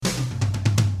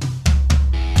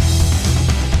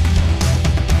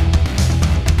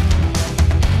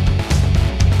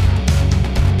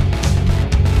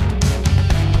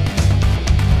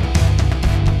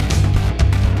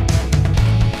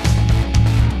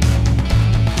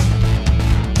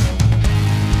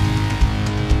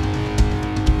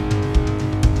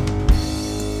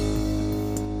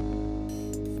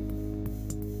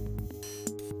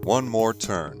One More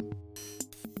Turn.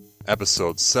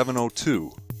 Episode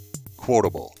 702,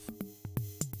 Quotable.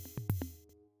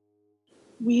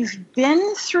 We've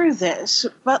been through this,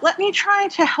 but let me try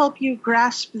to help you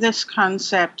grasp this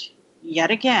concept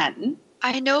yet again.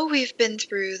 I know we've been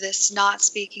through this not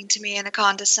speaking to me in a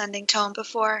condescending tone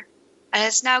before, and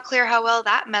it's now clear how well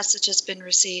that message has been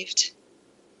received.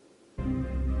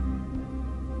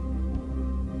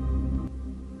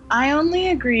 I only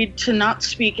agreed to not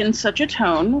speak in such a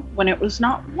tone when it was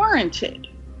not warranted.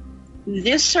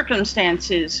 This circumstance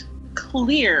is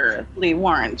clearly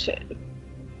warranted.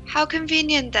 How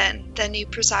convenient, then you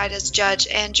preside as judge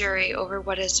and jury over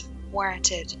what is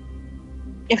warranted.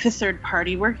 If a third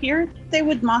party were here, they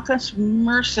would mock us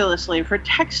mercilessly for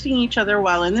texting each other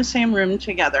while in the same room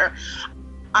together.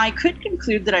 I could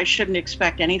conclude that I shouldn't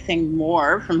expect anything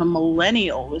more from a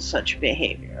millennial with such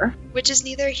behavior. Which is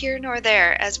neither here nor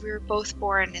there, as we were both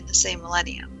born in the same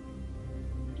millennium.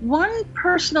 One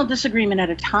personal disagreement at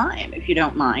a time, if you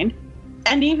don't mind.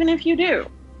 And even if you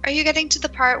do. Are you getting to the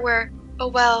part where, oh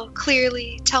well,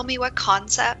 clearly, tell me what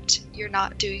concept you're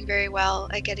not doing very well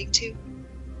at getting to?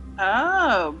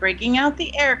 Oh, breaking out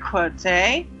the air quotes,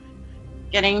 eh?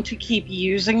 Getting to keep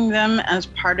using them as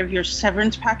part of your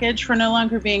severance package for no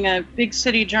longer being a big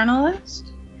city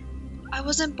journalist? I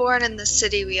wasn't born in the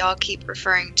city we all keep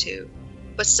referring to,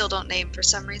 but still don't name for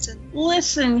some reason.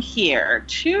 Listen here,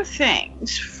 two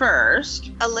things. First,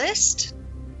 a list?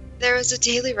 There is a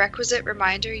daily requisite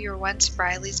reminder you were once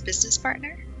Riley's business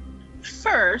partner?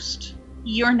 First,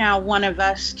 you're now one of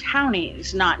us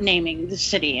townies not naming the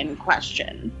city in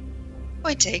question.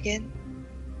 Point taken.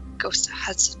 Ghost of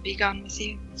Hudson be gone with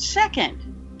you.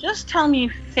 Second, just tell me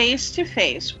face to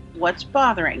face what's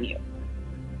bothering you.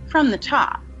 From the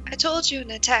top. I told you in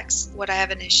a text what I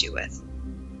have an issue with.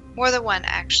 More than one,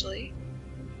 actually.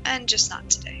 And just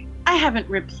not today. I haven't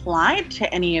replied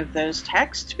to any of those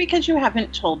texts because you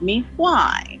haven't told me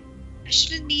why. I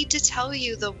shouldn't need to tell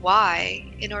you the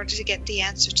why in order to get the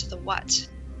answer to the what.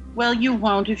 Well, you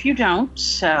won't if you don't,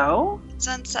 so... It's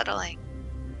unsettling.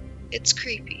 It's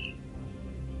creepy.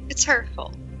 It's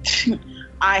hurtful.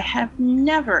 I have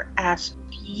never asked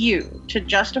you to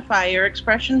justify your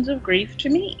expressions of grief to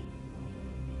me.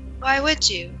 Why would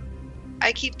you?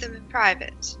 I keep them in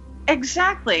private.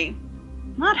 Exactly.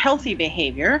 Not healthy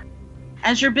behavior.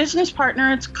 As your business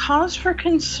partner, it's cause for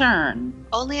concern.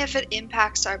 Only if it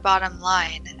impacts our bottom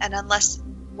line, and unless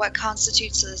what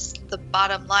constitutes as the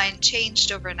bottom line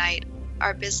changed overnight,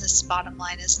 our business bottom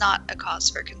line is not a cause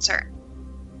for concern.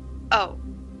 Oh.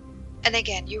 And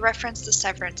again, you referenced the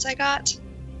severance I got.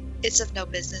 It's of no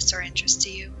business or interest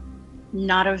to you.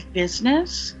 Not of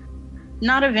business?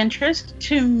 Not of interest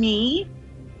to me?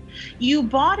 You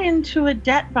bought into a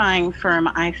debt-buying firm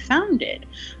I founded.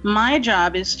 My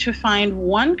job is to find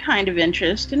one kind of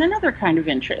interest in another kind of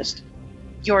interest.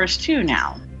 Yours too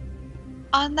now.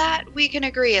 On that, we can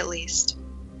agree at least.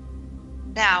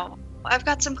 Now, I've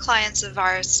got some clients of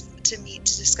ours to meet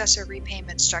to discuss our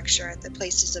repayment structure at the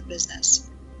places of business.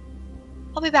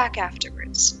 I'll be back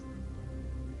afterwards.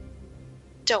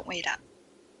 Don't wait up.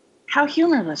 How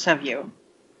humorless of you.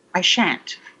 I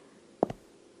shan't.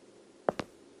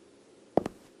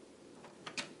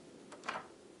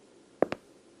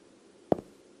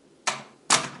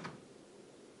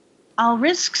 I'll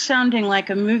risk sounding like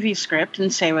a movie script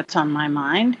and say what's on my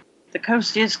mind. The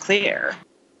coast is clear.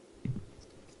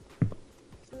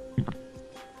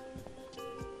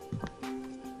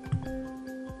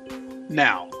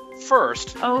 Now,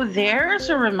 first... Oh, there's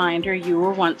a reminder you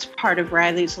were once part of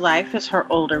Riley's life as her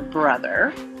older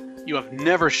brother. You have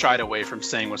never shied away from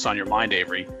saying what's on your mind,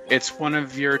 Avery. It's one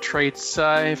of your traits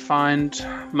I find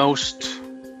most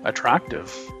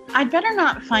attractive. I'd better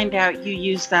not find out you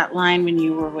used that line when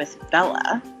you were with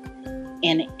Bella.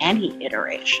 In any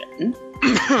iteration.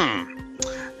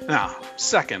 Now,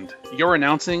 second, your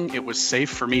announcing it was safe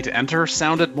for me to enter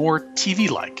sounded more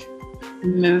TV-like.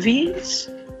 Movies?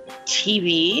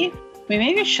 TV? We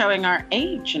may be showing our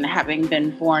age in having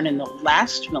been born in the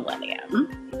last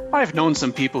millennium. I've known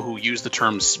some people who use the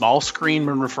term small screen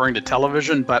when referring to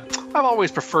television, but I've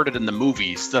always preferred it in the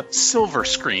movies, the silver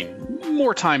screen.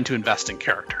 More time to invest in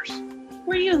characters.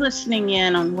 Were you listening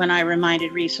in on when I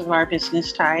reminded Reese of our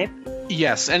business type?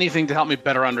 Yes, anything to help me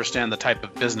better understand the type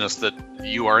of business that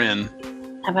you are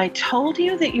in. Have I told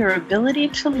you that your ability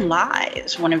to lie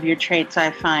is one of your traits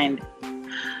I find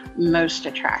most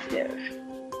attractive?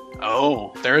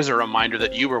 Oh, there's a reminder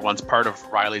that you were once part of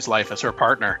Riley's life as her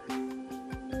partner.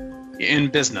 In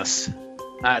business.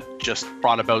 That just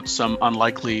brought about some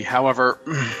unlikely, however,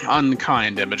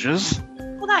 unkind images.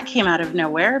 Well, that came out of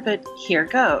nowhere, but here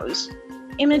goes.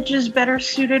 image is better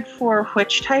suited for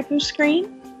which type of screen?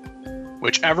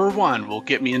 Whichever one will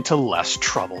get me into less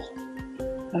trouble.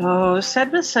 Oh,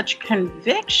 said with such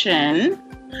conviction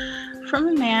from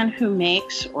a man who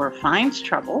makes or finds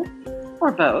trouble,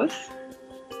 or both.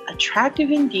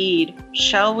 Attractive indeed.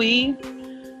 Shall we?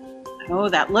 Oh,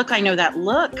 that look, I know that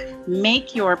look.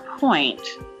 Make your point.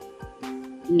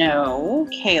 No,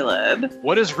 Caleb.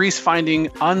 What is Reese finding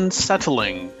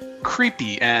unsettling,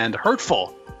 creepy, and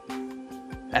hurtful?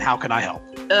 And how can I help?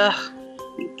 Ugh,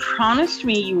 you promised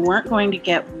me you weren't going to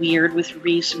get weird with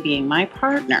Reese being my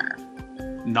partner.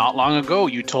 Not long ago,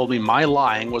 you told me my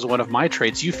lying was one of my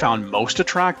traits you found most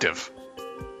attractive.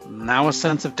 Now a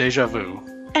sense of deja vu.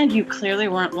 And you clearly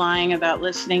weren't lying about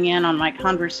listening in on my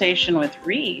conversation with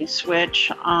Reese,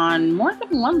 which on more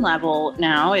than one level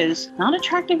now is not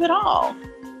attractive at all.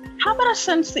 How about a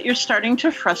sense that you're starting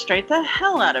to frustrate the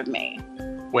hell out of me?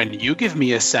 When you give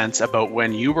me a sense about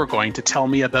when you were going to tell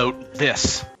me about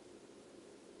this.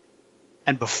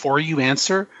 And before you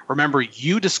answer, remember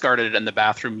you discarded it in the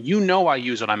bathroom. You know I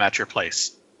use when I'm at your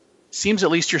place. Seems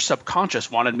at least your subconscious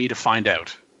wanted me to find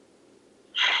out.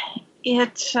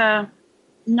 It's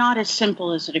not as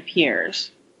simple as it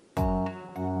appears.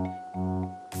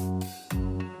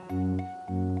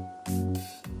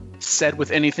 Said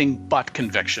with anything but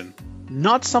conviction.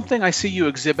 Not something I see you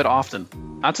exhibit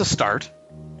often. That's a start.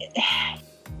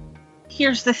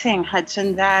 Here's the thing,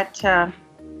 Hudson, that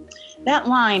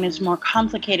line is more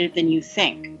complicated than you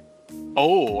think.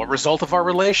 Oh, a result of our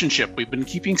relationship we've been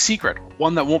keeping secret.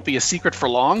 One that won't be a secret for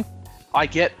long? I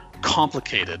get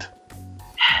complicated.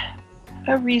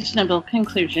 A reasonable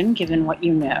conclusion, given what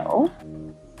you know.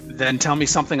 Then tell me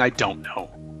something I don't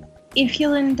know. If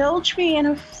you'll indulge me in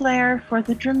a flair for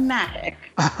the dramatic.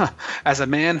 As a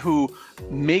man who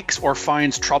makes or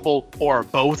finds trouble, or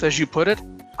both as you put it,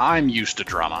 I'm used to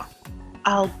drama.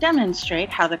 I'll demonstrate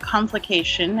how the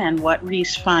complication and what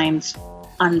Reese finds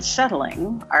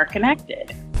unsettling are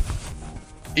connected.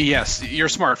 Yes, your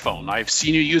smartphone. I've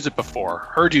seen you use it before,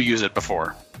 heard you use it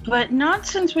before. But not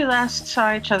since we last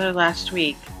saw each other last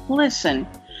week. Listen,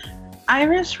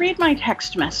 Iris, read my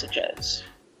text messages.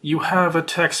 You have a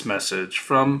text message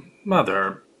from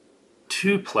Mother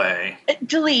to play.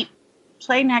 Delete.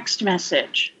 Play next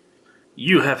message.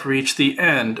 You have reached the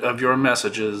end of your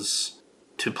messages.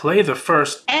 To play the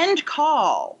first... End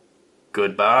call.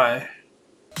 Goodbye.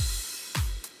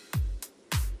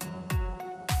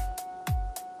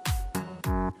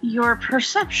 Your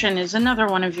perception is another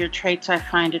one of your traits I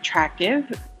find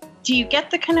attractive. Do you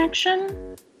get the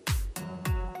connection?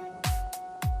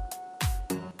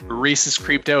 Reese is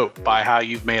creeped out by how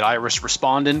you've made Iris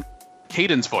respond in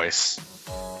Caden's voice.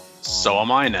 So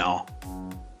am I now.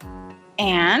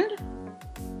 And?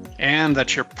 And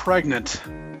that you're pregnant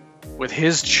with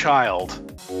his child.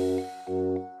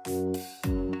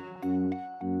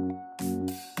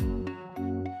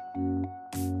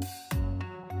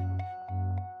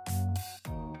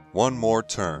 One More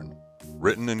Turn.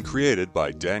 Written and created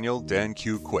by Daniel Dan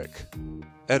Q. Quick.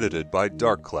 Edited by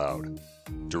Dark Cloud.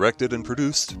 Directed and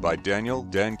produced by Daniel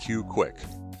Dan Q. Quick.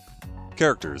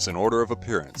 Characters in order of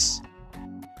appearance.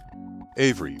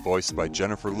 Avery, voiced by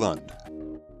Jennifer Lund.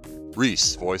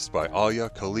 Reese, voiced by Alia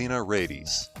Kalina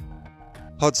Rades.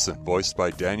 Hudson, voiced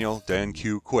by Daniel Dan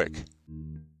Q. Quick.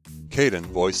 Caden,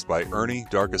 voiced by Ernie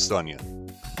Darkest Onion.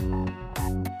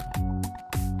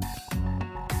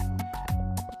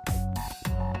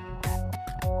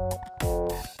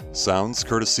 Sounds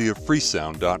courtesy of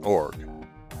freesound.org.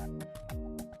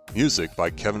 Music by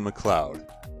Kevin MacLeod.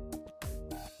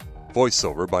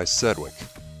 Voiceover by Sedgwick.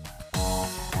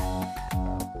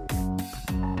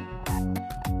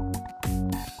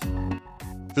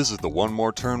 Visit the One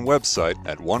More Turn website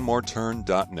at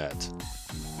onemoreturn.net.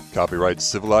 Copyright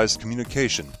Civilized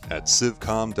Communication at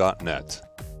civcom.net.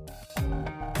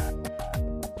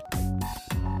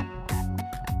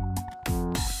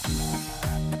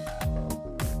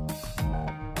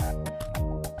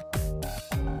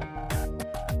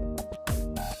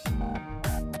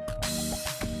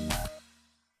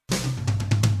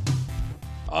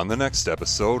 On the next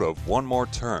episode of One More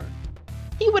Turn.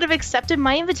 He would have accepted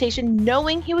my invitation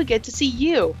knowing he would get to see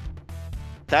you.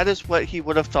 That is what he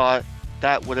would have thought.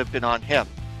 That would have been on him.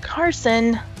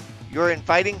 Carson. Your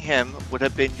inviting him would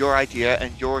have been your idea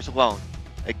and yours alone.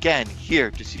 Again, here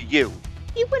to see you.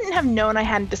 He wouldn't have known I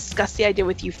hadn't discussed the idea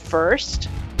with you first.